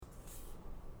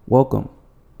Welcome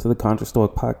to the Contra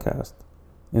Stoic Podcast.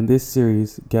 In this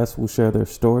series, guests will share their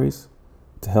stories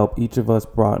to help each of us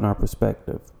broaden our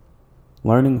perspective.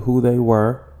 Learning who they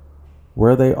were,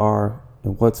 where they are,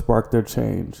 and what sparked their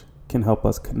change can help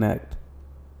us connect,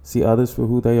 see others for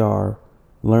who they are,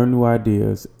 learn new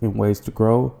ideas and ways to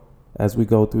grow as we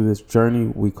go through this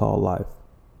journey we call life.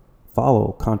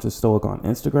 Follow Contra Stoic on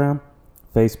Instagram,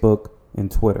 Facebook,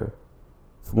 and Twitter.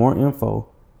 For more info,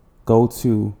 go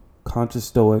to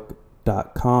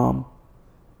ContraStoic.com.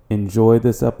 Enjoy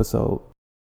this episode.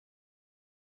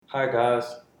 Hi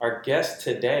guys, our guest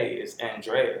today is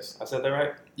Andreas. I said that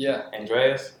right? Yeah.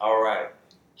 Andreas? All right.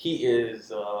 He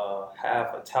is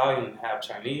half Italian, half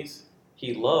Chinese.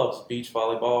 He loves beach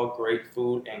volleyball, great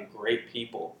food, and great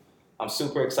people. I'm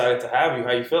super excited to have you.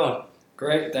 How you feeling?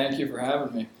 Great. Thank you for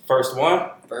having me. First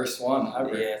one? First one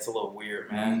ever. Yeah, it's a little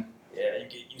weird, man. Yeah, you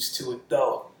get used to it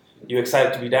though. You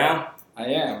excited to be down? I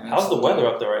am. How's the weather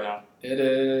up there right now?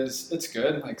 It's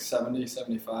good, like 70,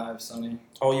 75, sunny.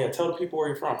 Oh yeah, tell the people where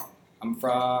you're from. I'm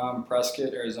from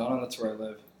Prescott, Arizona. That's where I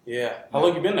live. Yeah. How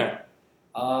long you been there?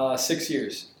 6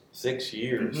 years. 6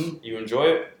 years. Mhm. You enjoy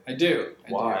it? I do.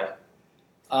 Why?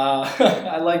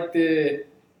 I like the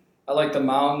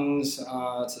mountains.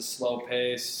 It's a slow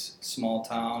pace, small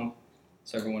town,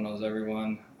 so everyone knows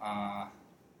everyone.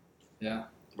 Yeah.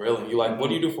 Really? You like? What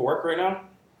do you do for work right now?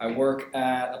 I work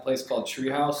at a place called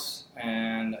Treehouse,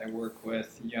 and I work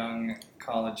with young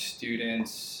college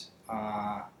students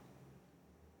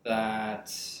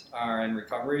that are in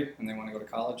recovery and they want to go to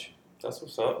college. That's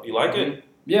what's up. You like it?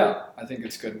 Yeah, I think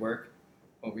it's good work,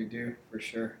 what we do, for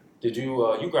sure. Did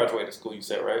you you graduated school? You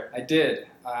said, right? I did.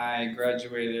 I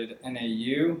graduated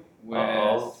NAU with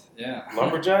Uh-oh. yeah.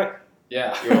 Lumberjack?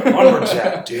 Yeah. You're a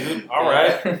lumberjack, dude. All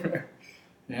right.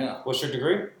 Yeah. What's your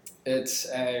degree? It's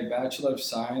a Bachelor of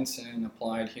Science in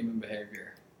Applied Human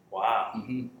Behavior. Wow.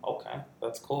 Mm-hmm. Okay,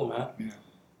 that's cool, man. Yeah.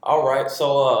 All right.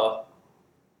 So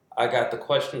I got the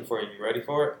question for you. You ready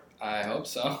for it? I hope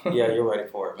so. Yeah, you're ready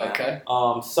for it, man. Okay.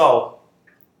 So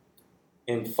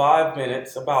in 5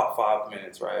 minutes, about 5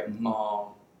 minutes, right?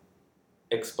 Mhm.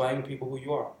 Explain to people who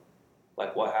you are,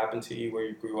 like what happened to you, where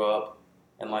you grew up,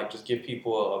 and like just give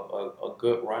people a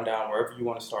good rundown wherever you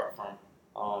want to start from.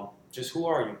 Just who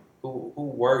are you? Who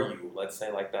were you? Let's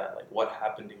say like that. Like what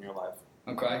happened in your life?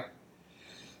 Okay.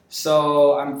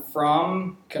 So I'm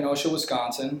from Kenosha,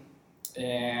 Wisconsin,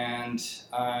 and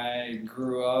I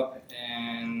grew up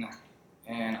in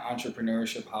an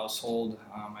entrepreneurship household.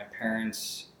 My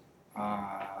parents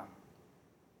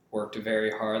worked very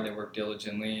hard. They worked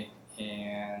diligently,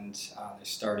 and they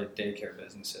started daycare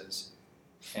businesses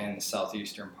in the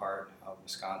southeastern part of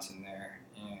Wisconsin there.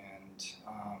 And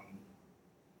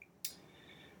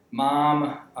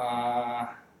mom,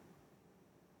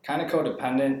 kind of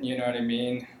codependent, you know what I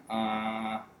mean?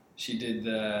 She did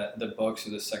the books or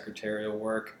the secretarial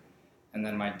work, and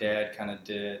then my dad kind of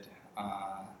did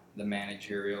the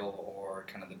managerial or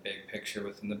kind of the big picture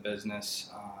within the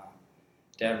business.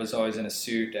 Dad was always in a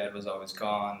suit, dad was always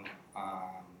gone,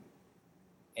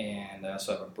 and I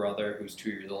also have a brother who's 2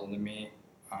 years older than me.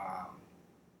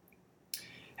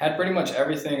 Had pretty much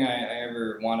everything I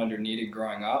ever wanted or needed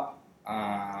growing up.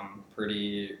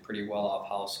 Pretty well off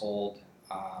household,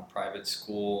 private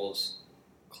schools,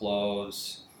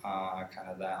 clothes, kind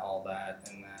of all that,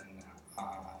 and then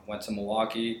went to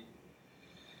Milwaukee,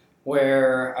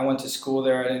 where I went to school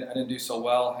there. I didn't do so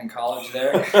well in college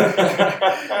there.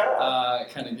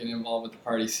 Kind of getting involved with the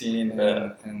party scene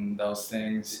and those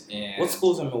things. And What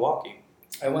school's in Milwaukee?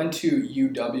 I went to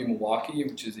UW Milwaukee,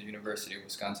 which is the University of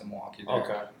Wisconsin-Milwaukee there.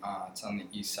 Okay. It's on the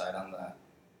east side on the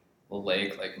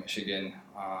lake, Lake Michigan,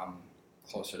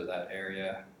 closer to that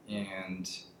area. And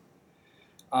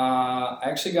I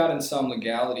actually got in some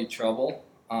legality trouble,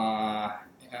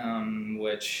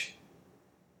 which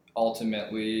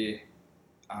ultimately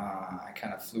I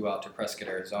kind of flew out to Prescott,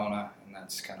 Arizona, and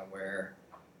that's kind of where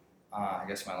I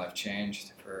guess my life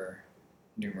changed for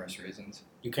numerous reasons.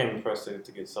 You came to Preston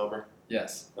to get sober.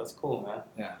 Yes. That's cool, man.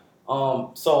 Yeah.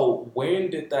 So when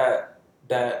did that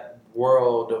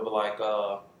world of like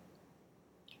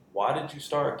why did you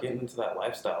start getting into that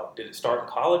lifestyle? Did it start in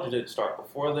college or did it start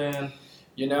before then?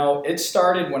 You know, it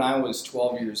started when I was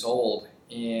 12 years old,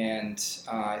 and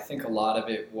I think a lot of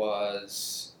it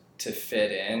was to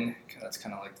fit in. That's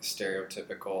kind of like the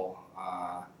stereotypical,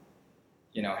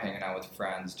 hanging out with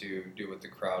friends, do what the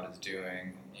crowd is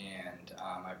doing. And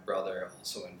my brother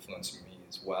also influenced me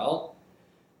as well.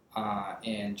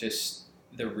 And just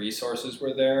the resources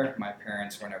were there. My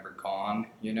parents were never gone,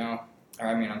 they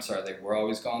were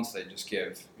always gone, so they just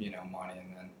give, money,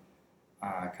 and then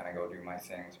kind of go do my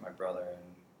thing with my brother,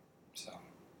 and so.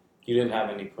 You didn't have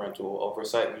any parental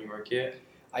oversight when you were a kid?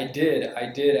 I did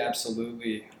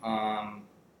absolutely.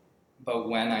 But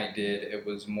when I did, it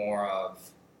was more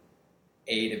of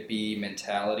A to B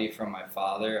mentality from my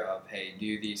father of, hey,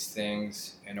 do these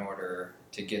things in order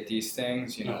to get these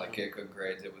things, like get good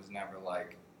grades. It was never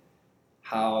like,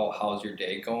 how's your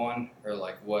day going? Or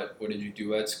like, what did you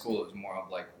do at school? It was more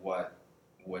of like, what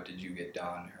did you get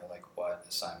done? Or like, what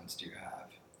assignments do you have?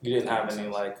 You didn't have any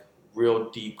like real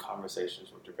deep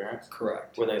conversations with your parents?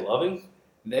 Correct. Were they loving?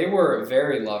 They were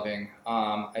very loving.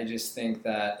 I just think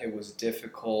that it was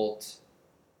difficult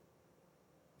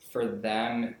for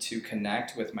them to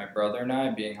connect with my brother and I,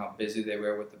 being how busy they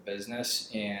were with the business,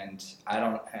 and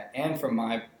from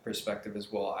my perspective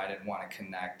as well, I didn't want to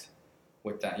connect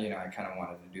with that. I kind of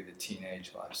wanted to do the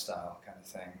teenage lifestyle kind of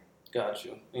thing. Got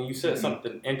you. And you said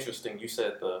something interesting. You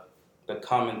said the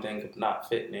common thing of not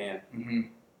fitting in. Mm-hmm.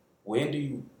 When do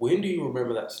you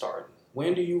remember that starting?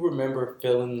 When do you remember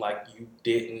feeling like you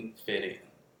didn't fit in?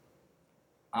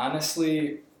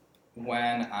 Honestly,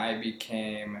 when I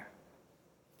became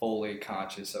fully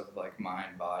conscious of like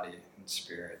mind, body, and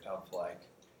spirit, of like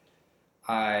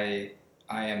I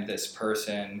am this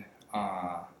person,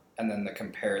 and then the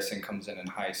comparison comes in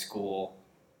high school,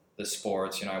 the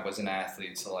sports. I was an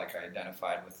athlete, so like I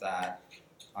identified with that.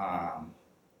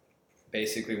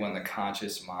 Basically, when the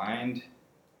conscious mind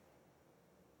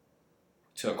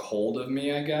took hold of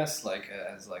me, I guess, like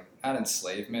as like not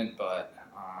enslavement, but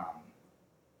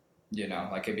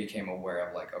like I became aware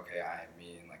of like, okay, I am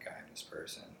me, and like I am this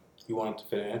person. You wanted to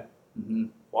fit in? Mm-hmm.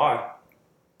 Why?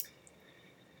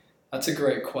 That's a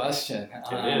great question.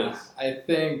 It is. I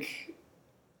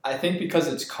think because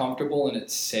it's comfortable and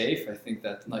it's safe. I think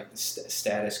that like the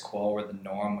status quo or the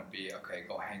norm would be, okay,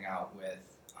 go hang out with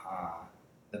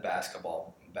the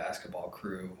basketball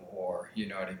crew, or you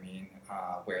know what I mean,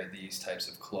 wear these types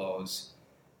of clothes,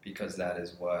 because that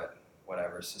is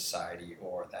whatever society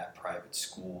or that private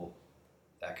school,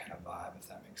 that kind of vibe, if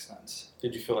that makes sense.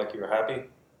 Did you feel like you were happy?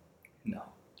 No.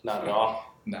 Not at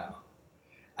all? No.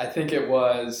 I think it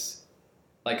was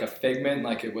like a figment,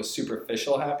 like it was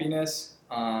superficial happiness.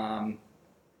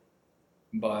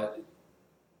 But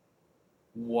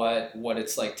what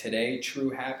it's like today, true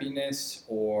happiness,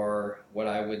 or what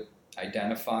I would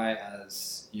identify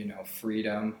as,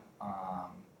 freedom,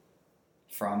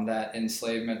 from that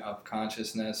enslavement of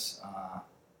consciousness. I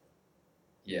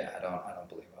don't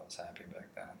believe I was happy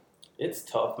back then. It's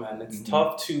tough, man. It's Mm-hmm.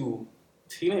 tough to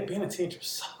being a teenager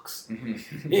sucks.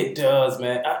 Mm-hmm. It does,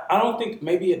 man. I don't think,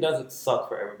 maybe it doesn't suck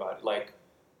for everybody. Like,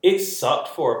 it sucked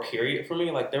for a period for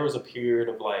me. Like, there was a period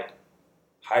of like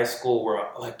high school where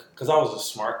because I was a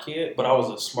smart kid, but I was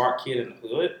a smart kid in the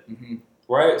hood, Mm-hmm.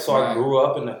 right? So Right. I grew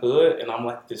up in the hood, and I'm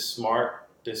like this smart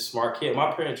kid.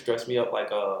 My parents dressed me up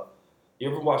like you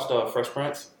ever watched Fresh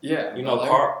Prince? Yeah. You know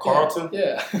Carlton?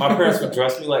 Yeah. My parents would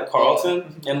dress me like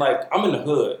Carlton, and like I'm in the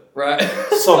hood. Right.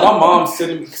 So my mom's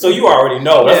sitting. So you already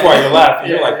know. That's why you're laughing.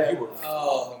 You're like, you were.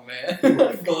 Oh man,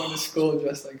 going to school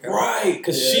dressed like her. Right,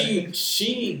 because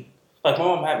she like my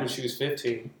mom had me when she was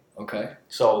 15. Okay.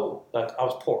 So like I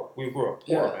was poor. We grew up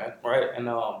poor, man. Right,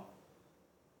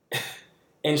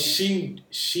 and she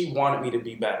wanted me to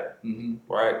be better.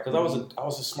 Mm-hmm. Right, because I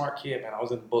was a smart kid, man. I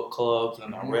was in book clubs,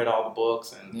 and I read all the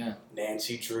books, and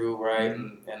Nancy Drew, right,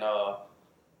 and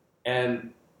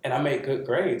I made good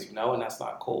grades, and that's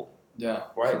not cool. Yeah.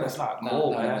 Right, that's not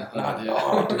cool, man.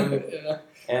 Not dude. Yeah.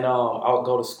 And I would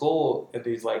go to school in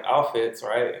these like outfits,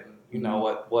 right, and you know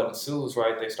what ensues,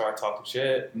 right? They start talking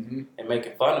shit and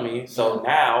making fun of me. So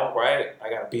now, right,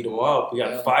 I gotta beat them up. We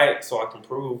gotta fight so I can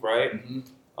prove, right?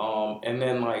 And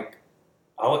then like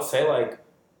I would say like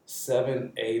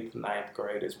 7th, 8th, 9th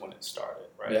grade is when it started,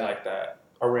 right? Yeah. Like that.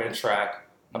 I ran track.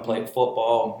 I played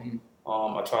football.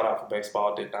 I tried out for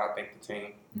baseball. Did not make the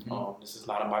team. This is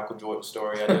not a Michael Jordan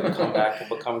story. I didn't come back and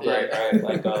become great, right?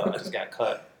 Like I just got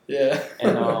cut. Yeah.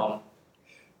 And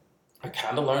I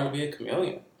kind of learned to be a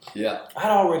chameleon. Yeah. I'd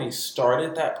already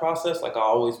started that process. Like I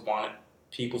always wanted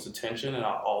people's attention, and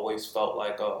I always felt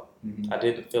like I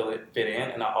didn't fit in,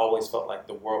 and I always felt like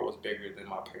the world was bigger than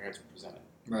my parents presented.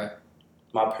 Right.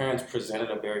 My parents presented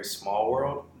a very small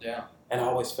world. Yeah. And I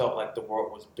always felt like the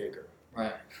world was bigger.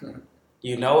 Right.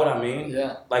 You know what I mean?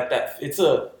 Yeah. Like that.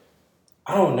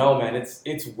 I don't know, man.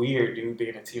 It's weird, dude,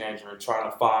 being a teenager and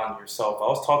trying to find yourself. I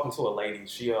was talking to a lady.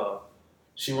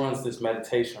 She runs this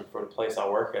meditation for the place I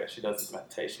work at. She does this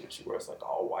meditation, and she wears like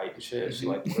all white and shit. She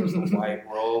like wears the white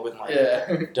robe and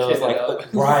like does like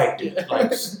dude,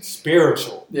 like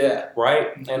spiritual. Yeah.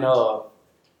 Right. And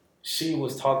she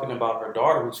was talking about her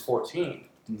daughter who's 14,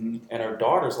 and her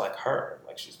daughter's like her.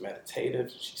 Like she's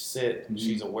meditative, she's sit, and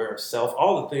she's aware of self.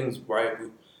 All the things, right,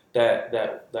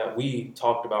 that we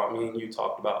talked about, me and you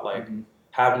talked about, like Mm-hmm.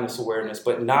 having this awareness,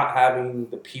 but not having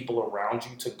the people around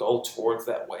you to go towards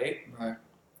that way.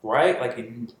 Right? Like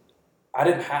I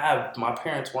didn't have, my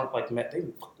parents weren't like they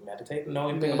didn't fucking meditate, know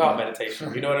anything about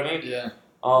meditation. You know what I mean? Yeah.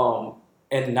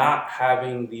 And not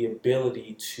having the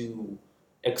ability to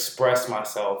express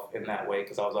myself in that way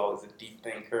because I was always a deep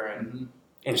thinker,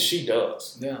 and she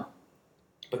does. Yeah.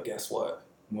 But guess what?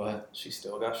 What? She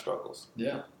still got struggles.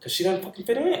 Yeah. Because she doesn't fucking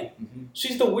fit in. Mm-hmm.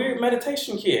 She's the weird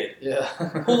meditation kid. Yeah.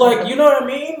 Who, like, you know what I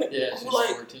mean? Yeah. Who,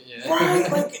 like, 14, yeah.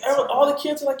 right? Like, all the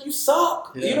kids are like, you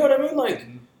suck. Yeah. You know what I mean? Like,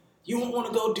 you don't want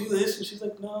to go do this. And she's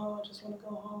like, no, I just want to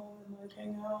go home and, like,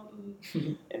 hang out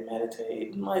and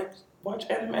meditate and, like, watch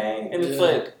anime. And it's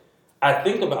like, I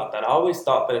think about that. I always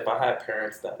thought that if I had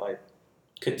parents that, like,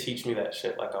 could teach me that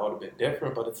shit, like, I would have been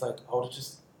different. But it's like, I would have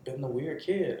just been the weird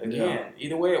kid again.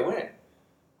 Either way it went.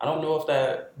 I don't know if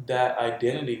that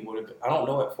identity would have. I don't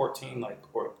know at 14, like,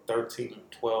 or 13, or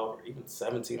 12, or even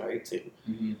 17 or 18,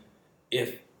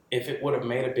 if it would have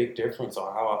made a big difference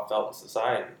on how I felt in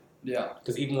society. Yeah.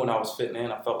 Because even when I was fitting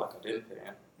in, I felt like I didn't fit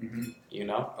in. You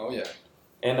know. Oh yeah.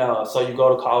 And so you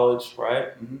go to college, right?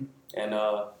 And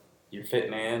you're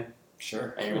fitting in.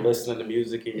 Sure. And you're listening to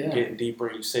music and you're getting deeper.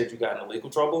 And you said you got in legal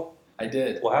trouble. I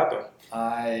did. What happened?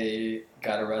 I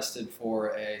got arrested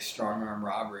for a strong arm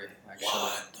robbery, actually,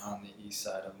 on the east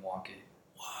side of Milwaukee.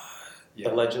 What? Yeah.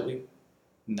 Allegedly?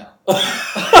 No. No,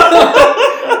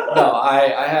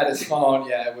 I had his phone.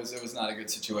 Yeah, it was not a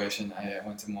good situation. I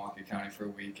went to Milwaukee County for a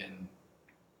week and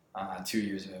 2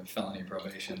 years of felony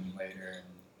probation later, and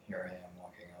here I am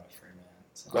walking out a free man.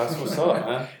 So. That's what's up,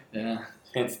 man. Yeah.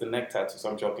 Hence the neck tattoos.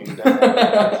 I'm joking.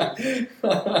 They're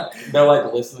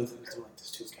like listening to this. They're like,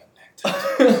 this dude's got neck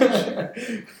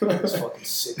tattoos. He's fucking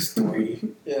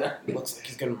 6'3". Yeah. He looks like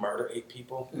he's gonna murder 8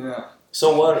 people. Yeah.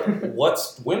 So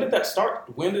when did that start?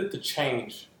 When did the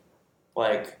change?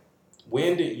 Like,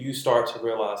 when did you start to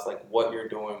realize like what you're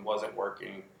doing wasn't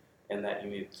working and that you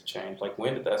needed to change? Like,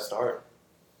 when did that start?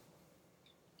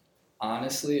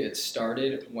 Honestly, it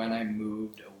started when I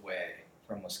moved away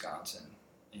from Wisconsin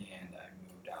and I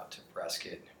moved out to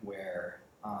Prescott, where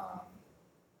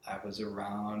I was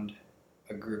around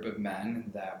a group of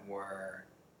men that were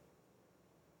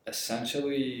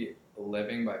essentially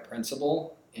living by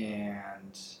principle,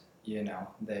 and you know,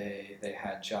 they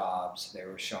had jobs, they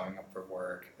were showing up for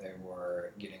work, they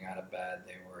were getting out of bed,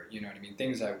 they were, you know what I mean,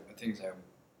 things I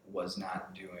was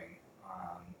not doing.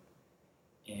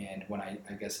 And when I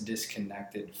guess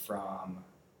disconnected from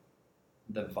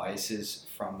the vices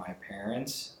from my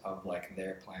parents of like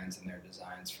their plans and their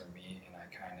designs for me, and I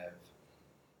kind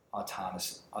of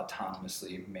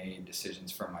autonomously made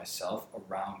decisions for myself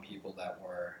around people that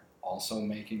were also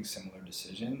making similar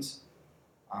decisions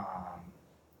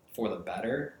for the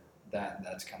better,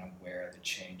 that's kind of where the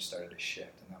change started to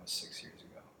shift, and that was 6 years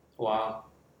ago. Wow.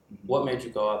 What made you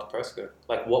go out to Prescott?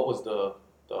 Like, what was the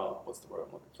what's the word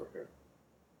I'm looking for here?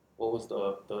 What was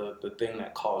the thing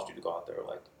that caused you to go out there?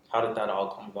 Like, how did that all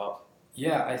come about?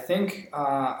 Yeah, I think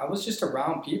I was just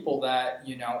around people that,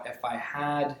 you know, if I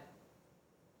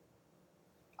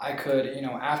could, you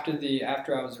know,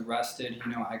 after I was arrested,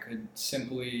 you know, I could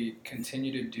simply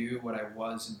continue to do what I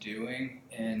was doing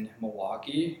in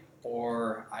Milwaukee,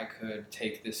 or I could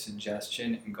take this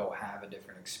suggestion and go have a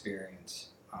different experience.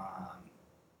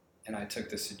 And I took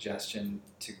the suggestion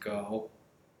to go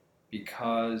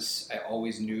because I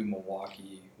always knew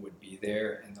Milwaukee would be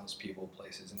there, and those people,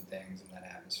 places, and things, and that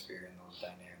atmosphere and those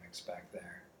dynamics back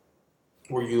there.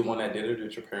 Were you the one that did it, or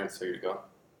did your parents tell you to go?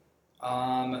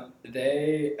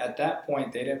 They, at that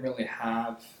point, they didn't really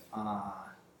have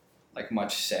like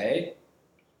much say.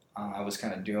 I was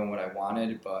kind of doing what I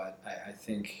wanted, but I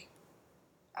think,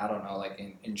 I don't know, like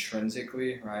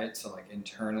intrinsically, right? So like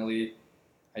internally,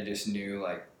 I just knew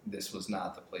like this was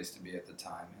not the place to be at the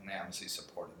time, and they obviously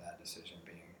supported that decision,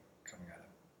 coming out of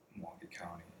Milwaukee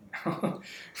County. You know?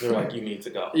 They're like, you need to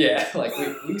go. Yeah, like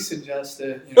we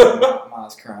suggested, you know,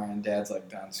 mom's crying, dad's like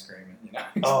done screaming, you know.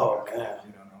 Oh like, man,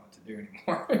 you don't know what to do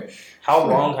anymore. How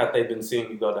long have they been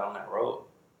seeing you go down that road?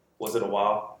 Was it a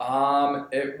while?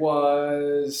 It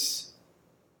was,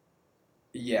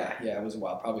 it was a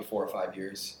while, probably 4 or 5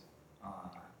 years,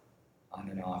 on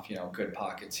and off, you know, good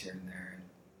pockets here and there,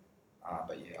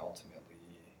 but yeah, ultimately,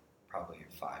 probably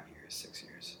 5 years, 6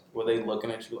 years. Were they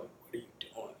looking at you like, what are you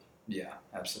doing? Yeah,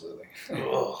 absolutely.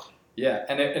 Ugh. Yeah,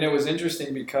 and it was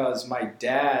interesting because my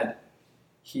dad,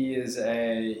 he's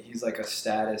like a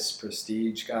status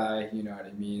prestige guy, you know what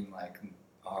I mean? Like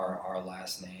our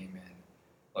last name, and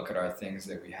look at our things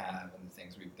that we have and the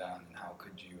things we've done, and how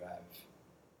could you have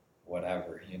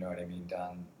whatever, you know what I mean,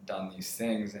 done these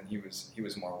things, and he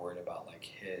was more worried about like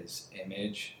his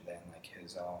image than like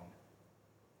his own,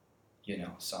 you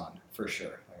know, son, for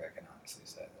sure. Like I can honestly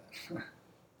say that.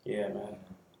 Yeah, man.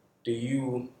 Do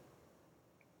you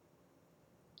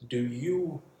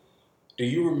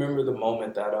remember the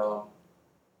moment that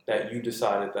that you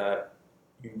decided that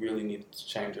you really needed to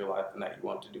change your life and that you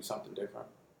wanted to do something different?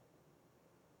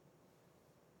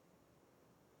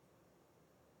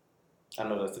 I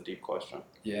know that's a deep question.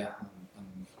 Yeah, let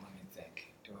me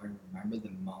think. Do I remember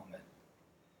the moment?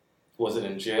 Was it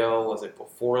in jail? Was it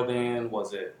before then?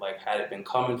 Was it like, had it been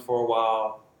coming for a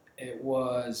while? It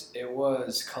was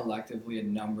collectively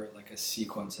a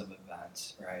sequence of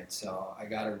events, right? So I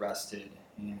got arrested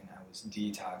and I was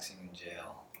detoxing in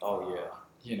jail. Oh yeah.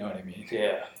 You know what I mean?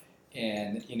 Yeah.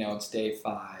 And you know, it's day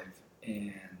 5,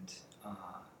 and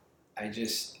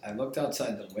I looked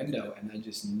outside the window and I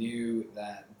just knew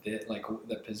that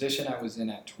the position I was in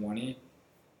at 20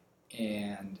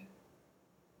 and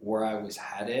where I was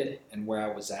headed and where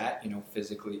I was at, you know,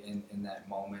 physically in that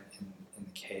moment in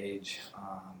the cage,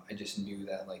 I just knew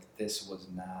that like this was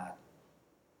not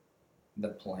the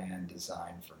plan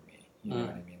designed for me. You know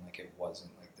what I mean? Like it wasn't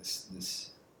like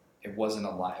this it wasn't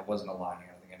aligning. I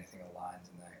don't think anything aligns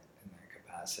in that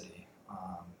capacity.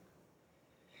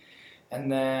 And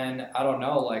then I don't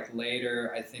know, like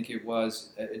later, I think it was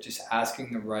just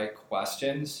asking the right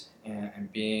questions and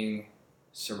being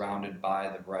surrounded by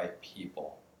the right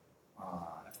people,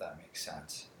 if that makes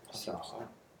sense. So, 100%.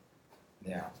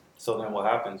 yeah. So then what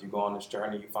happens? You go on this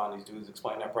journey, you find these dudes,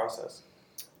 explain that process.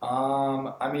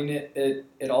 I mean, it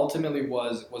ultimately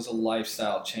was a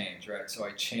lifestyle change, right? So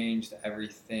I changed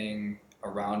everything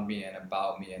around me and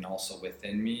about me and also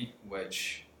within me,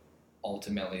 which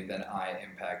ultimately then I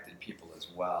impacted people as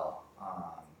well.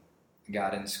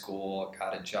 Got in school,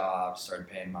 got a job, started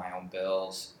paying my own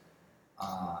bills,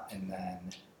 and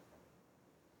then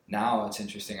now it's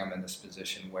interesting. I'm in this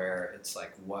position where it's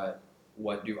like, what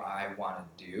do I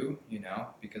want to do? You know,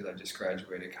 because I just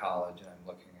graduated college and I'm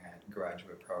looking at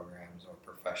graduate programs or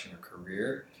profession or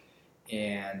career,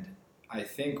 and I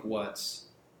think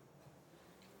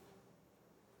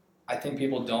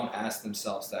people don't ask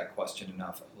themselves that question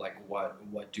enough, like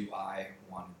what do I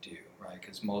want to do, right?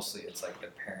 Because mostly it's like the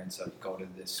parents of go to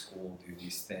this school, do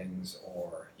these things,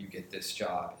 or you get this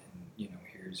job, and you know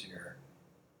here's your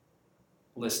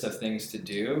list of things to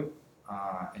do,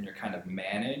 and you're kind of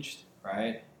managed,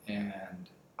 right? And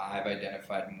I've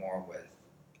identified more with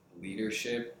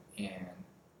leadership and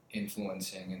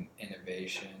influencing and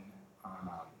innovation.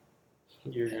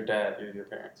 You're your dad, you're your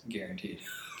parents. Guaranteed.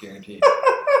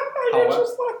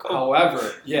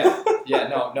 However,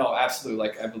 No, absolutely.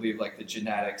 Like I believe like the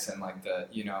genetics and like the,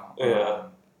 you know,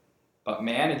 but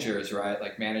managers, right?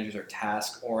 Like managers are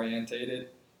task orientated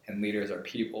and leaders are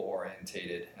people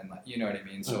orientated, and like, you know what I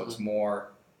mean? So it's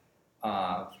more,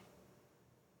 I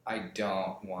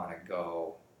don't want to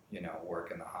go, you know,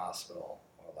 work in the hospital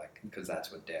or like, because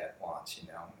that's what dad wants, you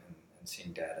know, and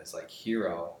seeing dad as like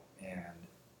hero and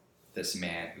this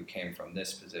man who came from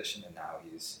this position and now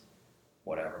he's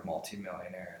whatever,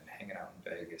 multimillionaire and hanging out in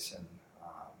Vegas and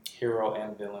hero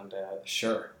and villain dad.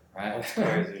 Sure, right? That's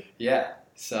crazy. Yeah.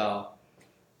 So,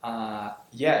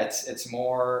 it's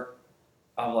more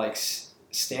of like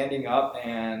standing up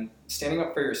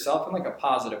for yourself in like a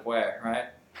positive way, right?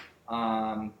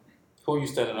 Who are you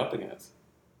standing up against?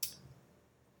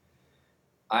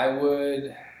 I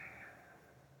would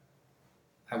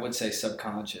say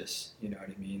subconscious, you know what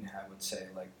I mean? I would say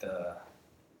like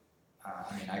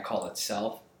I call it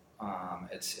self.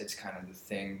 It's kind of the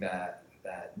thing that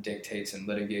dictates and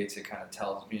litigates. It kind of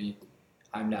tells me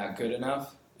I'm not good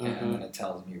enough, and then it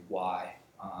tells me why.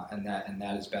 And that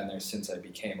has been there since I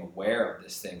became aware of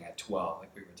this thing at 12,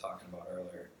 like we were talking about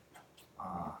earlier.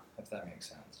 If that makes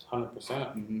sense.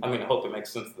 100%. I mean, I hope it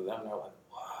makes sense to them. They're like,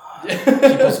 wow.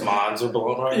 People's minds are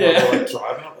blown right now. They're like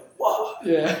driving. I'm like, wow.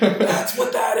 Yeah. That's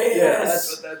what that is. Yeah,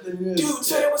 that's what that thing is. Dude,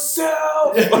 say it was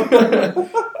self.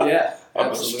 Yeah.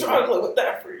 I've been struggling with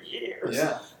that for years.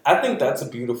 Yeah. I think that's a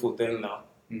beautiful thing, though.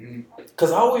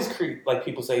 Because I always create, like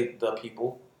people say, the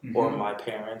people or my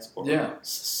parents or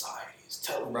society's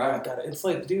telling me I gotta. It's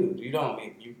like, dude, you don't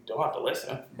have to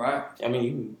listen. Right. I mean,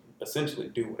 you can essentially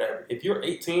do whatever. If you're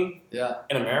 18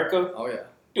 in America, oh yeah,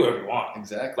 do whatever you want.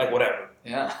 Exactly. Like whatever.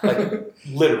 Yeah. Like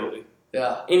literally.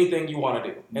 Yeah. Anything you want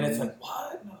to do. And it's like,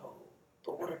 what? No.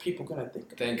 But what are people gonna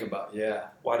think about? Yeah.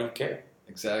 Why do you care?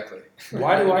 Exactly.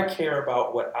 Why do I care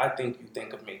about what I think you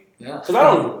think of me? Yeah. Because I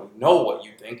don't really know what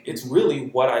you think. It's really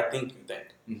what I think you think.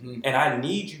 Mm-hmm. And I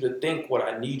need you to think what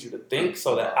I need you to think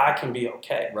so that I can be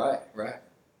okay. Right.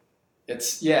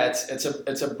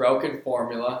 It's a broken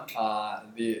formula.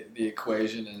 The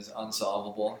equation is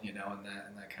unsolvable, in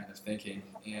that kind of thinking,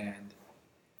 and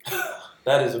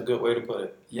that is a good way to put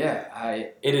it. Yeah,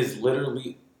 it is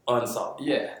literally unsolvable.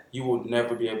 Yeah, you will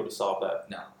never be able to solve that.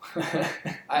 No,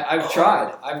 I've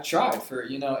tried. I've tried for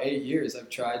 8 years. I've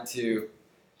tried to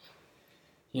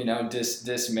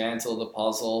dismantle the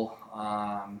puzzle,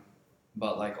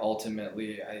 but like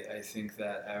ultimately, I think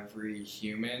that every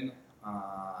human.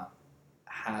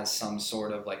 Has some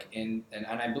sort of like and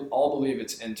I all believe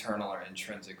it's internal or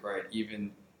intrinsic, right?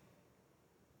 Even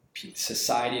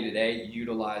society today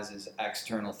utilizes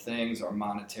external things or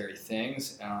monetary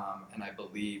things, and I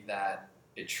believe that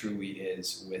it truly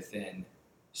is within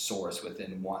source,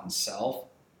 within oneself,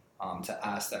 to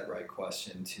ask that right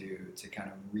question, to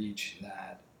kind of reach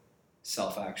that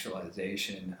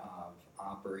self-actualization of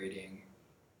operating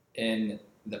in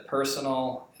the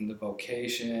personal, in the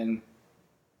vocation,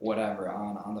 whatever,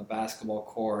 on the basketball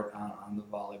court, on the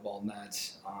volleyball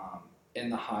nets,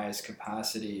 in the highest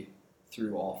capacity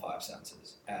through all 5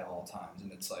 senses at all times.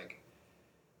 And it's like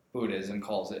Buddhism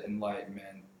calls it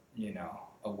enlightenment,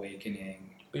 awakening.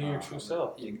 Being your true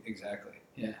self. Exactly,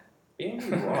 yeah. Being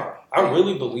who you are. I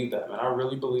really believe that, man. I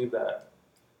really believe that.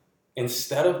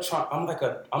 Instead of trying, I'm like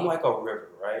a river,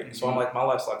 right? Mm-hmm. So I'm like, my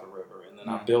life's like a river. And then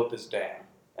I built this dam.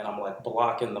 And I'm like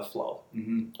blocking the flow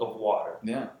of water.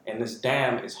 Yeah. And this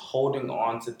dam is holding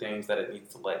on to things that it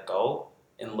needs to let go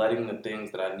and letting the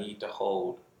things that I need to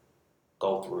hold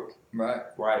go through. Right.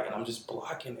 Right. And I'm just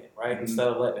blocking it, right? Instead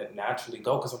of letting it naturally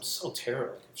go, because I'm so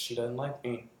terrible. If she doesn't like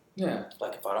me. Yeah.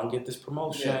 Like if I don't get this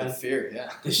promotion. Yeah, the fear,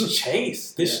 yeah. This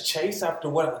chase after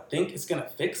what I think is going to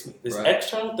fix me. This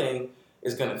external thing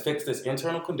is going to fix this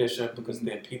internal condition, because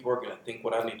then people are going to think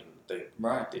what I need them to think.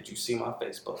 Right. Did you see my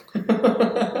Facebook?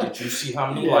 Did you see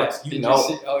how many likes? You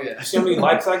see how many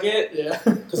likes I get? Yeah.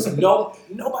 Because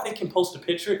nobody can post a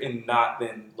picture and not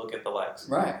then look at the likes.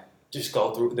 Right. Just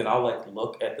go through. Then I'll like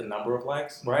look at the number of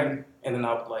likes, right? And then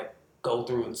I'll like go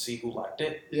through and see who liked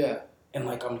it. Yeah. And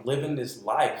like I'm living this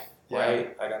life,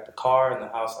 right? I got the car and the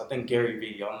house. I think Gary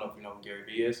Vee. I don't know if you know who Gary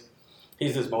Vee is.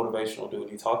 He's this motivational dude.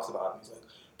 And he talks about it. He's like,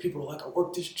 people are like, I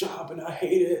work this job and I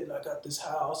hate it, and I got this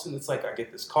house, and it's like I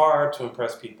get this car to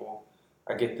impress people,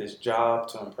 I get this job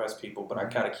to impress people, but I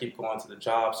gotta keep going to the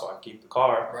job so I keep the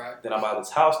car. Right. Then I buy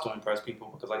this house to impress people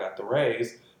because I got the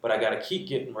raise, but I gotta keep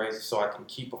getting raises so I can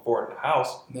keep affording the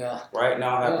house. Yeah. Right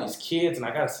now I have these kids and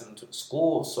I gotta send them to the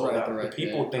school so that the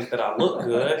people think that I look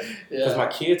good, because my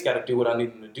kids gotta do what I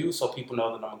need them to do so people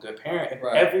know that I'm a good parent. And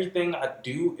everything I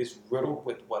do is riddled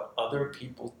with what other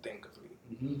people think of me.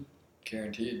 Mm-hmm.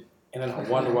 Guaranteed. And then I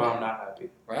wonder why I'm not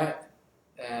happy. Right.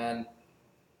 And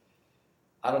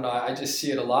I don't know, I just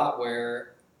see it a lot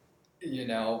where,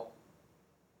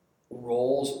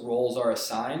 roles are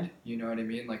assigned, you know what I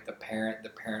mean? Like the parent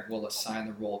will assign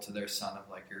the role to their son of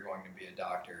like, you're going to be a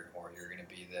doctor, or you're going to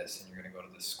be this, and you're going to go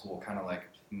to this school, kind of like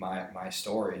my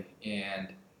story. And,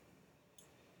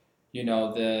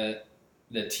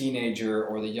 the teenager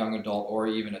or the young adult or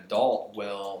even adult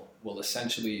will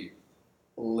essentially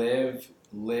live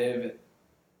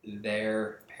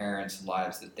their parents'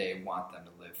 lives that they want them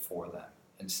to live for them,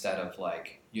 instead of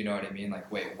like, you know what I mean?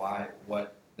 Like, wait, why,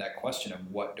 what, that question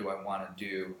of what do I want to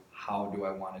do? How do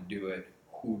I want to do it?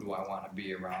 Who do I want to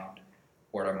be around?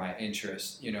 What are my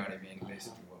interests? You know what I mean?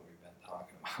 Basically what we've been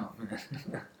talking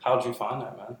about. How'd you find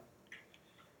that, man?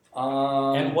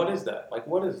 And what is that? Like,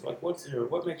 what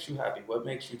makes you happy? What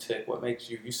makes you tick? What makes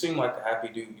you seem like a happy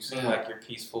dude. You seem like you're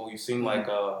peaceful. You seem like,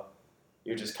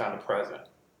 you're just kind of present.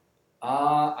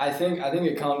 I think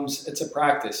it's a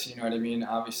practice, you know what I mean?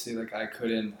 Obviously, like I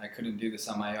couldn't do this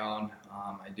on my own.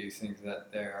 I do think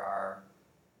that there are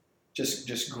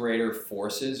just greater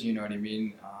forces, you know what I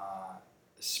mean?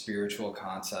 Spiritual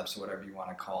concepts, whatever you want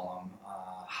to call them,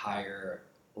 higher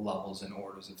levels and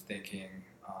orders of thinking.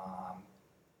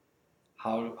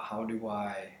 How do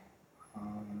I,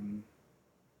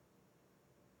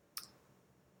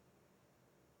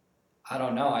 I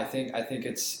don't know. I think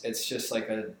it's just like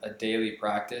a daily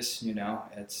practice.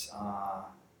 It's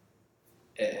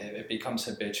it becomes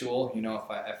habitual.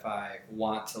 If I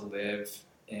want to live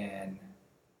in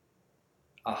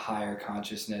a higher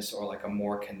consciousness, or like a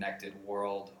more connected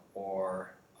world,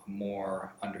 or a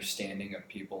more understanding of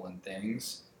people and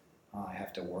things, I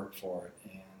have to work for it.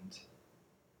 And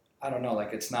I don't know,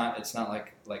 like it's not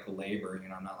like labor,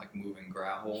 not like moving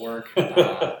gravel work.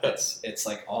 It's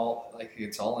like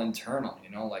it's all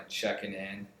internal, like checking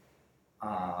in.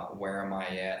 Where am I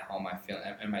at? How am I feeling?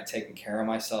 Am I taking care of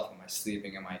myself? Am I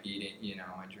sleeping? Am I eating?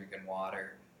 Am I drinking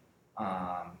water?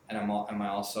 And am I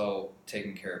also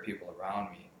taking care of people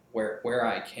around me? where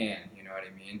I can, you know what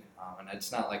I mean? And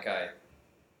it's not like I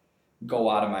go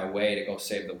out of my way to go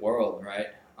save the world, right?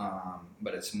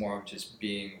 But it's more of just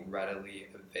being readily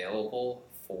available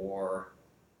for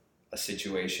a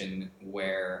situation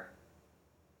where,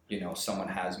 you know, someone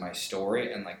has my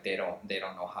story and like they don't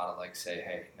know how to like say,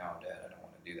 hey, no, Dad, I don't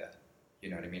want to do that. You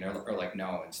know what I mean? Or like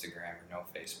no Instagram or no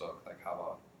Facebook. Like how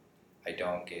about I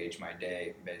don't gauge my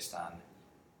day based on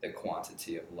the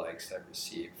quantity of likes I've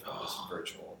received from this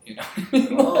virtual, you know what I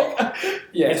mean? Like,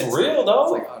 yeah, it's real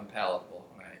though. It's like unpalatable,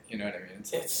 right? You know what I mean?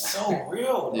 It's so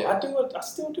real. Yeah. I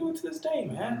still do it to this day,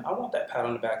 man. I want that pat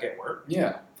on the back at work.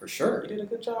 Yeah, for sure. You did a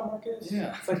good job, Marcus.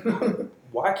 Yeah. It's like,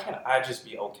 why can't I just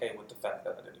be okay with the fact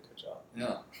that I did a good job?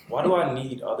 Yeah. Why do I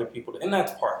need other people to, and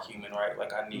that's part human, right?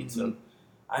 Like I need to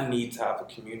have a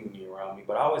community around me.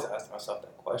 But I always ask myself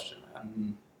that question,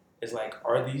 man. It's like,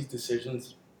 are these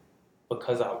decisions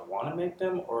because I want to make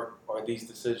them, or are these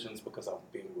decisions because I'm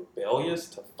being rebellious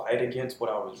to fight against what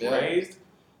I was raised,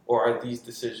 or are these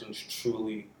decisions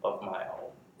truly of my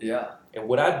own? Yeah. And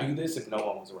would I do this if no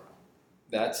one was around?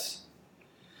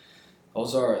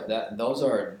 Those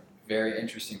are very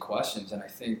interesting questions, and I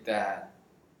think that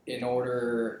in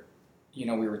order, you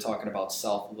know, we were talking about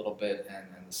self a little bit and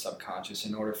the subconscious.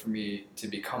 In order for me to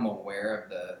become aware of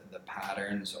the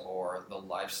patterns or the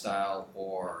lifestyle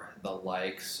or the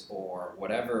likes or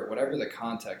whatever the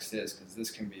context is, because this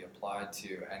can be applied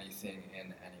to anything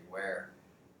in anywhere,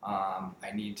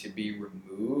 I need to be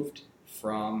removed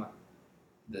from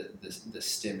the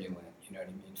stimulant. You know what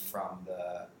I mean? From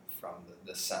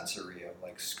the sensory of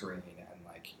like screen and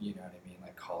like, you know what I mean,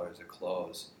 like colors of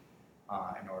clothes.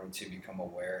 In order to become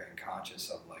aware and conscious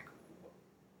of like,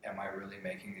 am I really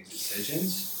making these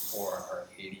decisions, or are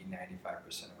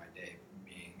 80-95% of my day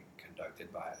being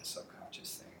conducted by a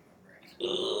subconscious thing in my brain?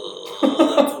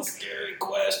 That's a scary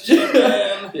question,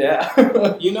 man.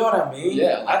 Yeah. You know what I mean?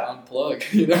 Yeah, like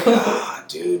unplug, you know?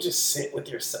 Dude, just sit with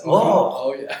yourself.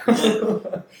 Oh yeah.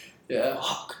 Yeah.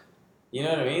 Fuck. You know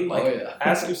what I mean? Like,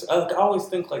 ask yourself, I always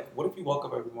think like, what if you woke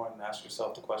up every morning and ask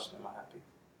yourself the question, am I happy?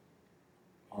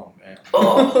 Oh man.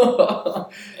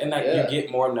 And like you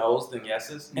get more no's than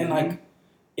yeses, and like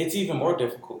it's even more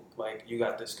difficult. Like you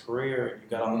got this career, and you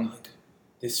got all like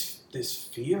this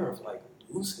fear of like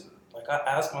losing. Like I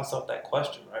ask myself that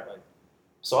question, right? Like,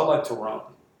 so I like to run,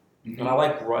 and I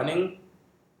like running,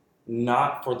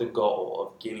 not for the goal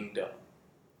of getting done,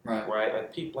 right?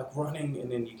 Like people like running, and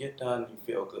then you get done, you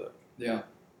feel good. Yeah.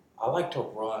 I like to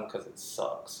run because it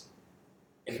sucks,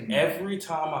 and every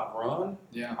time I run,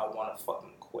 I want to fucking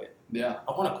quit. Yeah.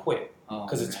 I want to quit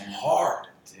because it's hard.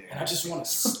 Dude. And I just want to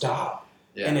stop.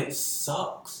 And it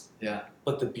sucks. Yeah.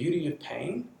 But the beauty of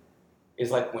pain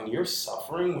is like when you're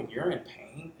suffering, when you're in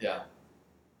pain,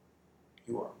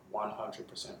 you are 100%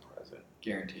 present.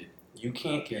 Guaranteed. You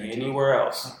can't get anywhere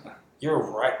else. You're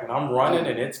right. When I'm running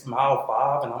and it's mile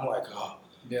 5 and I'm like,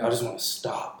 I just want to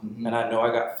stop. And I know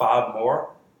I got 5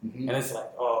 more. And it's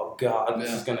like, oh God,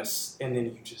 this is going to, and then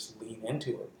you just lean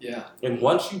into it. Yeah. And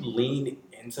once you lean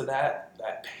into that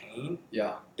pain,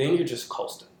 then you're just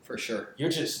coasting. For sure. You're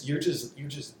just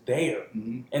there.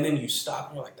 And then you stop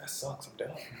and you're like, that sucks, I'm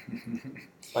done.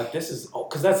 Like this is,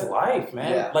 because that's life,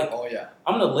 man. Yeah. Like,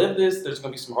 I'm going to live this. There's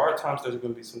going to be some hard times. There's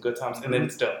going to be some good times. And then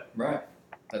it's done. Right.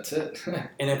 That's it.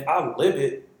 And if I live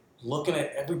it, looking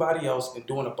at everybody else and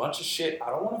doing a bunch of shit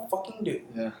I don't want to fucking do.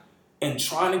 Yeah. And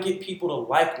trying to get people to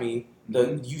like me,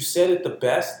 you said it the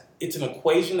best, it's an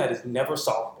equation that is never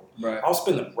solvable. Right. I'll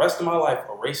spend the rest of my life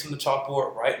erasing the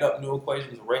chalkboard, writing up new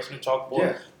equations, erasing the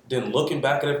chalkboard, then looking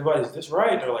back at everybody, is this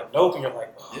right? And they're like, nope. And you're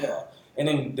like, and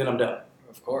then I'm done.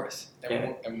 Of course.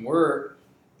 And we're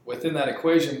within that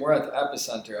equation, we're at the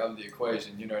epicenter of the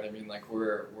equation. You know what I mean? Like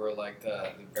we're like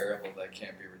the variable that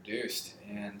can't be reduced.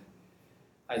 And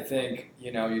I think,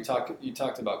 you know, you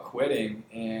talked about quitting,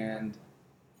 and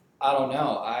I don't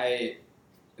know.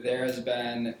 There has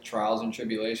been trials and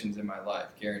tribulations in my life,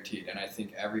 guaranteed, and I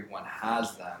think everyone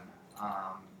has them.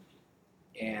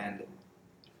 And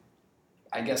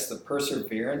I guess the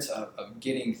perseverance of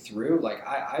getting through, like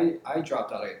I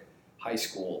dropped out of high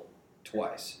school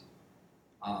twice,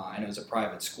 and it was a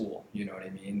private school, you know what I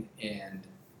mean? And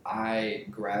I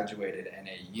graduated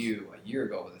NAU a year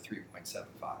ago with a 3.75.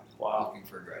 Wow. Looking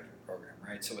for a graduate program,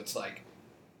 right? So it's like,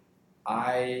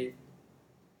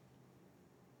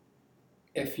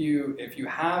 if you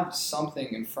have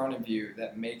something in front of you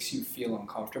that makes you feel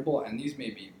uncomfortable, and these may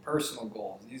be personal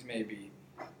goals, these may be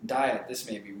diet, this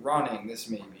may be running, this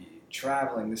may be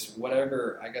traveling, this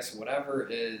whatever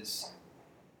is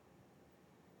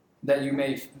that you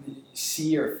may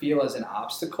see or feel as an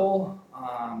obstacle,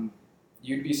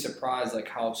 you'd be surprised like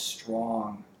how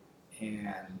strong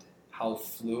and how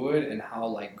fluid and how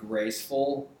like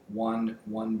graceful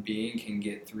one being can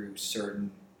get through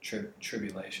certain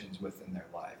tribulations within their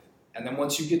life. And then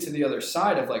once you get to the other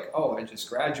side of like, oh, I just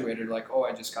graduated, like, oh,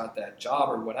 I just got that job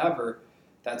or whatever,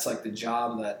 that's like the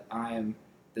job that I am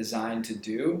designed to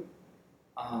do,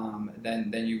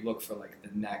 then you look for like the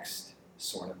next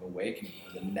sort of awakening,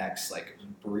 or the next like,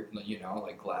 you know,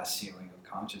 like glass ceiling of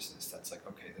consciousness that's like,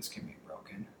 okay, this can be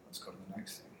broken. Let's go to the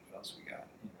next thing. What else we got?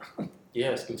 You know?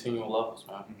 Yeah, it's continual levels,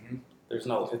 man. Mm-hmm. There's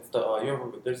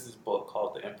this book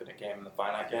called The Infinite Game and the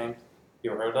Finite Game.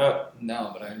 You ever heard that? No,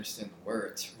 but I understand the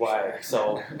words. Right. Sure.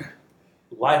 So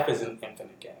life is an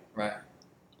infinite game. Right.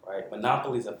 Right.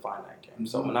 Monopoly is a finite game.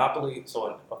 Mm-hmm.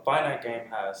 So a finite game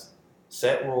has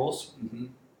set rules, mm-hmm.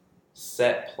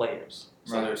 set players.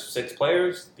 So right. there's 6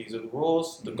 players. These are the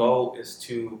rules. The mm-hmm. goal is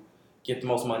to get the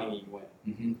most money and you win.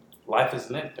 Mm-hmm. Life is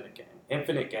an infinite game.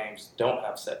 Infinite games don't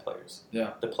have set players.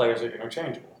 Yeah. The players are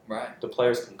interchangeable. Right. The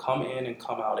players can come in and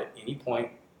come out at any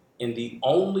point, and the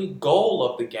only goal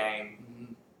of the game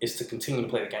mm-hmm. is to continue to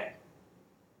play the game.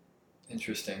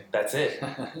 Interesting. That's it.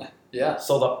 Yeah.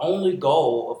 So the only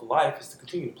goal of life is to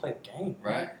continue to play the game.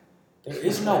 Right. There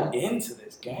is no end to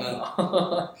this game.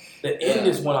 No. The end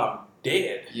is when I'm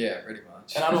dead. Yeah, pretty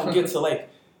much. And I don't get to like,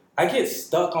 I get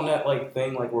stuck on that like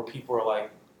thing like where people are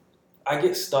like, I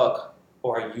get stuck,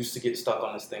 or I used to get stuck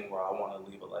on this thing where I want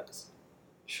to leave a legacy.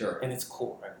 Sure. And it's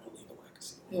cool, right? I want to leave a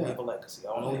legacy. I want to Yeah. leave a legacy.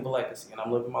 I want to leave a legacy. And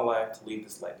I'm living my life to leave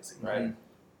this legacy, right? Mm-hmm.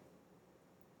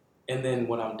 And then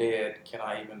when I'm dead, can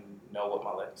I even know what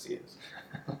my legacy is?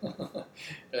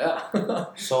 Yeah.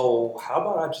 So how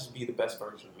about I just be the best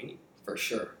version of me? For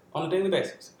sure. On a daily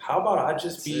basis. How about I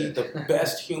just That's be it. the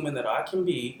best human that I can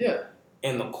be? Yeah.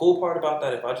 And the cool part about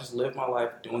that, if I just live my life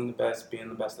doing the best, being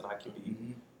the best that I can be,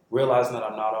 Mm-hmm. realizing that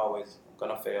I'm not always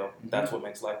gonna fail, Mm-hmm. that's what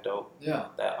makes life dope. Yeah.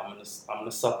 That I'm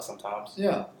gonna suck sometimes.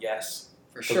 Yeah. Yes.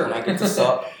 For 'Cause sure. when I get to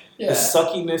suck, Yeah. the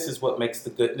suckiness is what makes the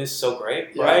goodness so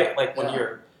great, Yeah. right? Like when Yeah.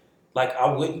 you're, like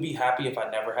I wouldn't be happy if I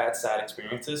never had sad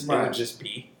experiences. Right. It would just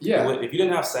be. Yeah. If you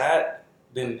didn't have sad,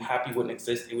 then happy wouldn't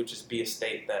exist. It would just be a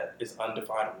state that is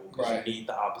undefinable because Right. you need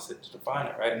the opposite to define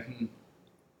it, right? Mm-hmm.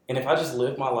 And if I just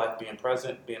live my life being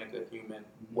present, being a good human,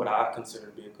 Mm-hmm. what I consider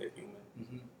to be a good human,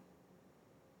 Mm-hmm.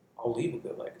 I'll leave a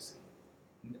good legacy.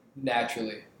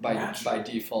 Naturally, by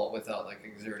default, without like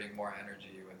exerting more energy.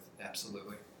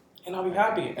 Absolutely. And I'll be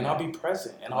happy, and I'll be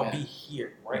present, and I'll Yeah. be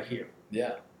here, right here,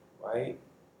 Yeah. right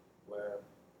where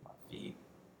my feet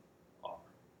are.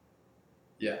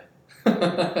 Yeah.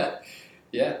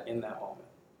 Yeah. In that moment.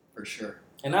 For sure.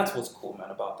 And that's what's cool, man,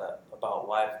 about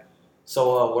life.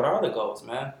 So, what are the goals,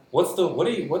 man? What's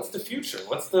the future?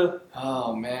 What's the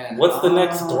Oh man. What's the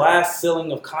next glass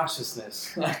ceiling of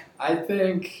consciousness? I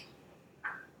think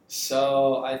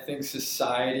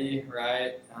society,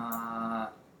 right?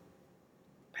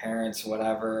 Parents,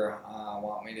 whatever,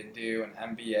 want me to do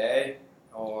an MBA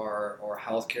or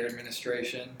healthcare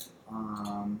administration.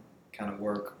 Kind of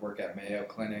work at Mayo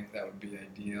Clinic. That would be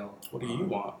ideal. What do you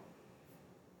want?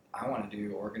 I want to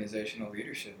do organizational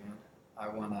leadership, man. I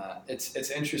want to.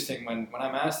 It's interesting when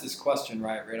I'm asked this question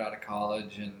right out of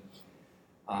college, and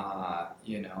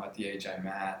at the age I'm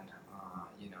at,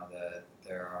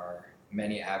 there are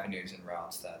many avenues and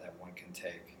routes that one can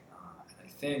take, and I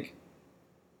think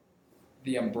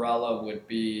the umbrella would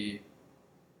be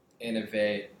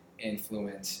innovate,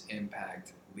 influence,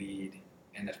 impact, lead,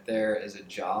 and if there is a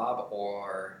job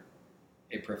or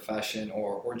a profession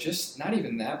or just not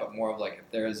even that, but more of like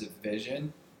if there is a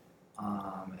vision,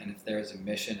 and if there is a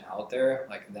mission out there,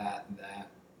 like that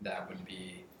would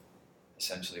be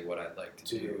essentially what I'd like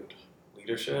to do.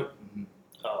 Leadership? Mm-hmm.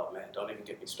 Oh man, don't even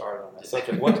get me started on that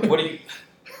subject. What do you?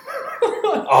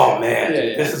 Oh man, Yeah,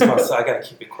 dude, yeah. this is my. So I gotta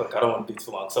keep it quick. I don't want to be too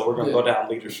long. So we're gonna Yeah. go down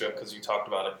leadership because you talked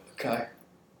about it. Okay.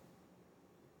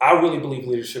 I really believe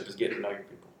leadership is getting to know your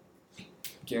people.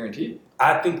 Guaranteed.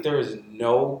 I think there is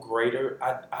no greater.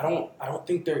 I don't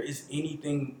think there is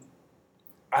anything.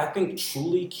 I think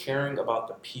truly caring about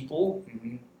the people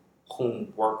Mm-hmm.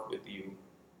 whom work with you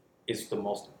is the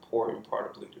most important part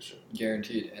of leadership.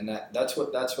 Guaranteed, and that's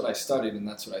what I studied, and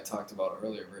that's what I talked about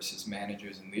earlier versus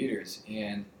managers and leaders.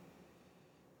 And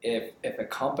if a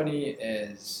company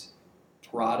is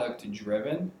product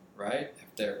driven, right?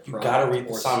 If they're You gotta read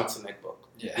the Simon Sinek book.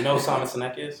 Yeah. You know who Simon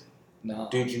Sinek is? No.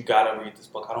 Dude, you gotta read this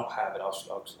book. I don't have it.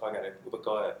 I gotta. But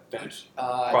go ahead, finish.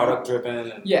 Uh, Product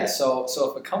driven. And Yeah. So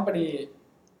if a company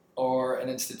or an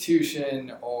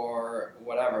institution or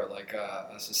whatever, like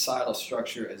a societal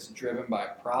structure is driven by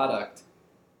product,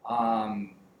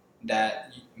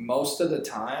 that most of the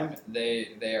time they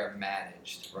are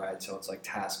managed, right? So it's like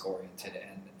task oriented,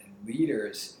 and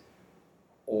leaders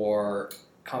or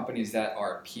companies that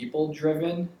are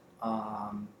people-driven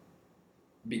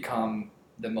become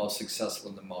the most successful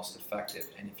and the most effective.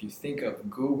 And if you think of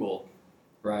Google,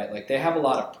 right, like they have a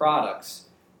lot of products,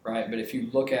 right, but if you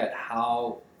look at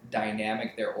how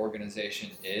dynamic their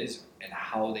organization is and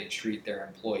how they treat their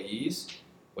employees,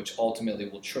 which ultimately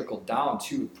will trickle down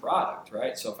to product,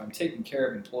 right? So if I'm taking care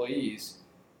of employees,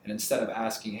 and instead of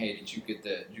asking, hey, did you get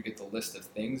the list of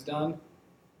things done,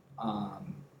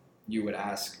 you would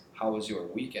ask, how was your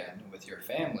weekend with your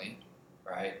family,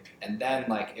 right? And then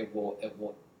like it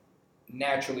will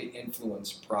naturally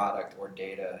influence product or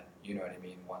data, you know what I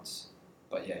mean, once.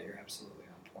 But yeah, you're absolutely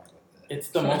on point with it. It's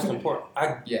the most important.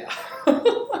 Yeah.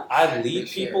 I lead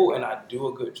people and I do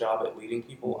a good job at leading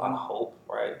people, I hope,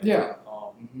 right? Yeah.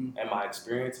 And my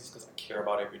experience is because I care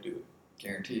about every dude.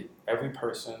 Guaranteed. Every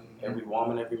person, every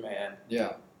woman, every man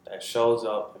that shows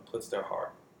up and puts their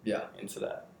heart into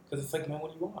that. Because it's like, man,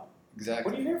 what do you want?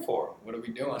 Exactly. What are you here for? What are we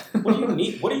doing? What do you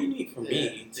need? What do you need from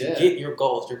me to get your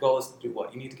goals? Your goal is to do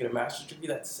what? You need to get a master's degree?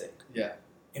 That's sick. Yeah.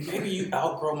 And maybe you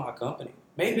outgrow my company.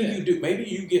 Maybe you do. Maybe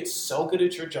you get so good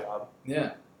at your job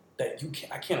that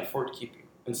I can't afford to keep you.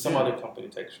 And some other company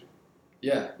takes you.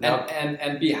 Yeah. Now,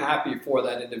 and be happy for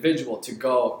that individual to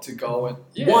go and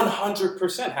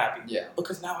 100% happy. Yeah.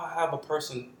 Because now I have a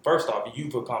person, first off,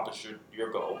 you've accomplished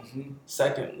your goal. Mm-hmm.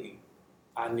 Secondly,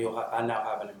 I now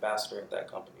have an ambassador at that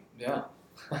company. Yeah.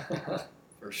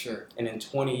 For sure. And in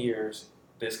 20 years,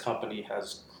 this company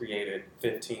has created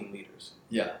 15 leaders.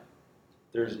 Yeah.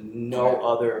 There's no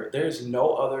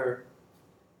other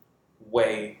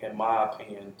way, in my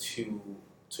opinion, to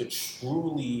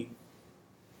truly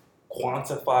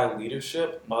quantify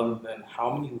leadership other than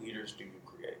how many leaders do you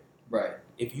create. Right.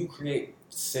 If you create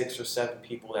 6 or 7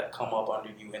 people that come up under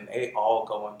you and they all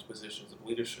go into positions of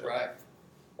leadership, right,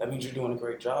 that means you're doing a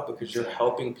great job because you're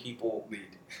helping people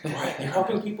lead. Right. You're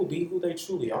helping people be who they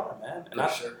truly are, man. And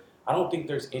I don't think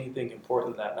there's anything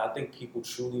important than that. And I think people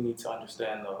truly need to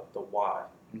understand the why.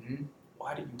 Mm-hmm.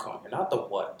 Why do you come here? Not the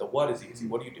what. The what is easy.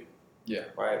 What do you do? Yeah.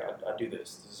 Right? I do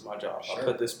this. This is my job. Sure. I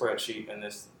put this spreadsheet in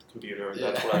this computer.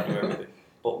 That's what I do every day.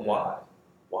 But why?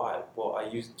 Why? Well, I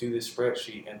do this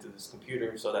spreadsheet into this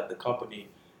computer so that the company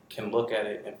can look at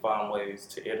it and find ways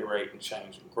to iterate and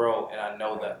change and grow. And I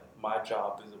know that my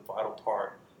job is a vital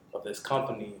part of this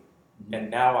company. Mm-hmm.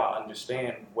 And now I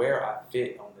understand where I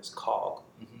fit on this cog.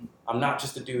 Mm-hmm. I'm not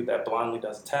just a dude that blindly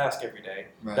does a task every day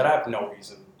that I have no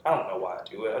reason. I don't know why I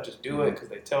do it. I just do it because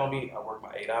they tell me. I work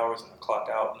my 8 hours and I clock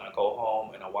out and I go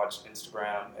home and I watch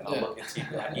Instagram and I look at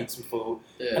TV and I eat some food.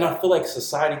 And I feel like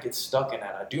society gets stuck in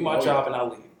that. I do my job and I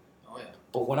leave. Oh, yeah.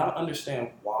 But when I understand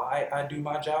why I do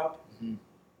my job,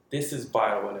 this is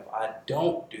vital. And if I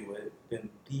don't do it, then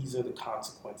these are the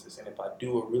consequences. And if I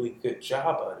do a really good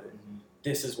job at it,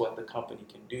 this is what the company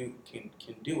can do. It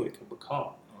can become.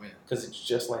 Because it's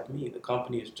just like me. The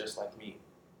company is just like me.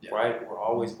 Yeah. Right? We're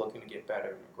always looking to get better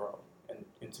and to grow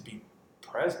and to be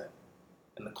present.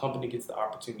 And the company gets the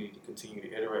opportunity to continue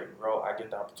to iterate and grow. I get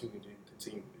the opportunity to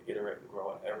continue to iterate and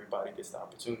grow. And everybody gets the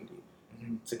opportunity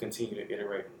to continue to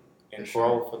iterate and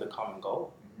grow for the common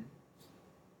goal.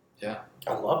 Yeah.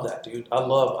 I love that, dude.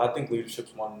 I think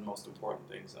leadership's one of the most important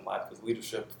things in life because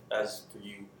leadership, as for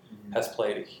you, has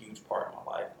played a huge part in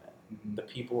my life, man. The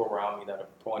people around me that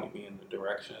have pointed me in the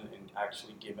direction and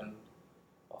actually given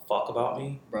a fuck about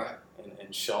me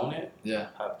and shown it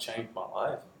have changed my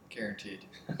life. Guaranteed.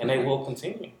 And they will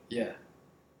continue. Yeah.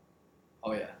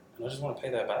 Oh, yeah. And I just want to pay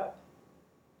that back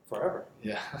forever.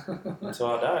 Yeah. Until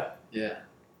I die. Yeah.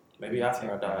 Maybe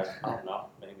after I die. I don't know.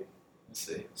 Maybe. Let's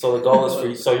see. So the goal is for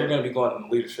you. So you're going to be going into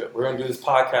leadership. We're going to do this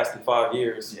podcast in 5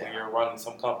 years when you're running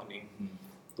some company.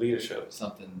 Leadership.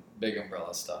 Something big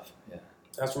umbrella stuff. Yeah.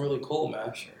 That's really cool, man.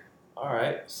 For sure. All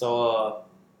right. So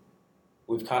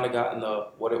we've kind of gotten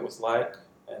what it was like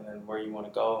and then where you want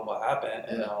to go and what happened.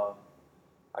 And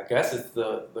I guess it's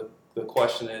the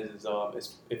question is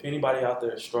if anybody out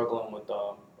there is struggling with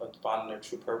finding their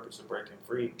true purpose or breaking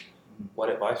free, what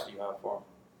advice do you have for them?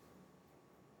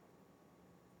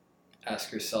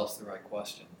 Ask yourselves the right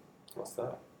question. What's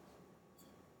that?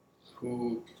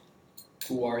 Who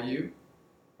are you?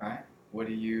 Right? What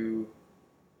do you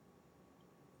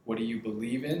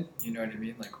believe in? You know what I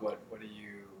mean? Like what do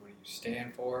you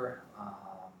stand for?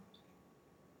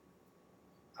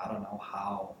 I don't know,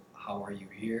 how are you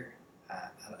here?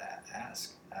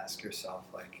 Ask yourself,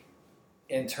 like,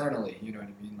 internally, you know what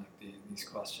I mean? Like these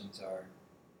questions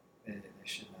they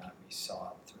should not be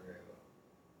sought through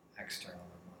external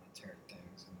or monetary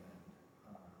things. And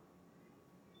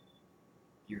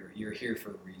then you're here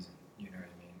for a reason, you know what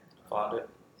I mean? Found it.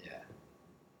 Yeah.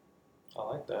 I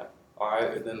like that. All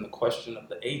right, and then the question of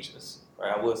the ages.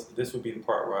 Right, this would be the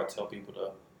part where I tell people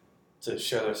to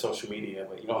share their social media,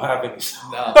 but you don't have any.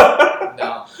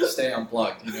 No, stay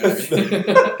unplugged. You know what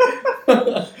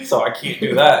I mean? So I can't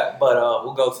do that. But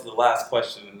we'll go to the last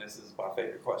question, and this is my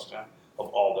favorite question of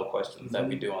all the questions that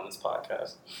we do on this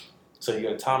podcast. So you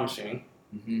get a time machine.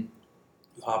 You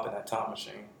hop in that time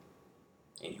machine,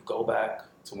 and you go back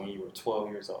to when you were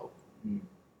 12 years old. You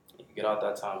get out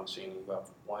that time machine, and you have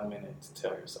 1 minute to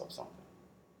tell yourself something.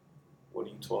 What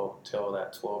do you tell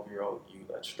that 12-year-old you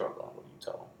that's struggling? What do you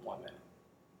tell them? 1 minute.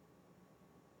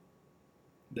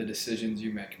 The decisions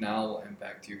you make now will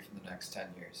impact you for the next 10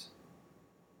 years.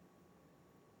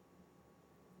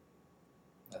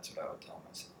 That's what I would tell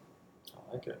myself.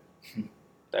 I like it.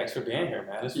 Thanks for being here,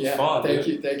 man. This was fun. Thank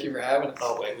you for having us.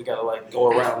 Oh wait, we gotta go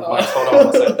around the mic. Hold on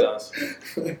one second, guys.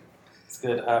 It's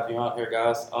good to have you on here,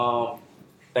 guys.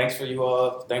 Thanks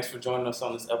for joining us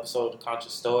on this episode of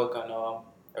Conscious Stoic, and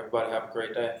everybody have a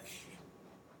great day.